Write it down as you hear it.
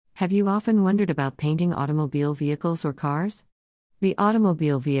Have you often wondered about painting automobile vehicles or cars? The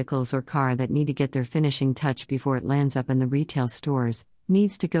automobile vehicles or car that need to get their finishing touch before it lands up in the retail stores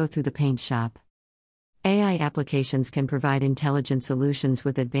needs to go through the paint shop. AI applications can provide intelligent solutions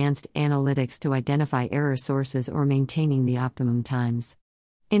with advanced analytics to identify error sources or maintaining the optimum times.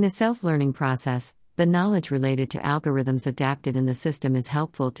 In a self-learning process, the knowledge related to algorithms adapted in the system is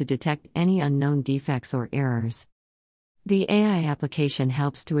helpful to detect any unknown defects or errors. The AI application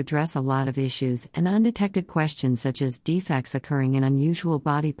helps to address a lot of issues and undetected questions such as defects occurring in unusual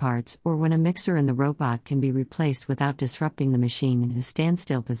body parts or when a mixer in the robot can be replaced without disrupting the machine in a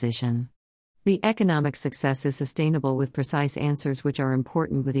standstill position. The economic success is sustainable with precise answers which are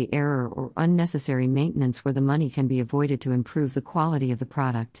important with the error or unnecessary maintenance where the money can be avoided to improve the quality of the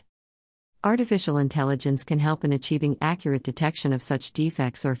product. Artificial intelligence can help in achieving accurate detection of such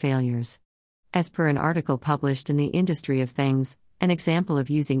defects or failures. As per an article published in the Industry of Things, an example of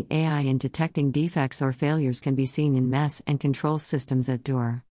using AI in detecting defects or failures can be seen in MES and control systems at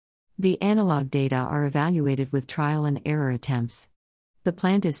Dürr. The analog data are evaluated with trial and error attempts. The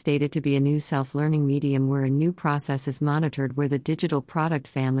plant is stated to be a new self-learning medium where a new process is monitored where the digital product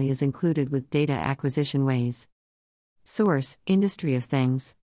family is included with data acquisition ways. Source: Industry of Things.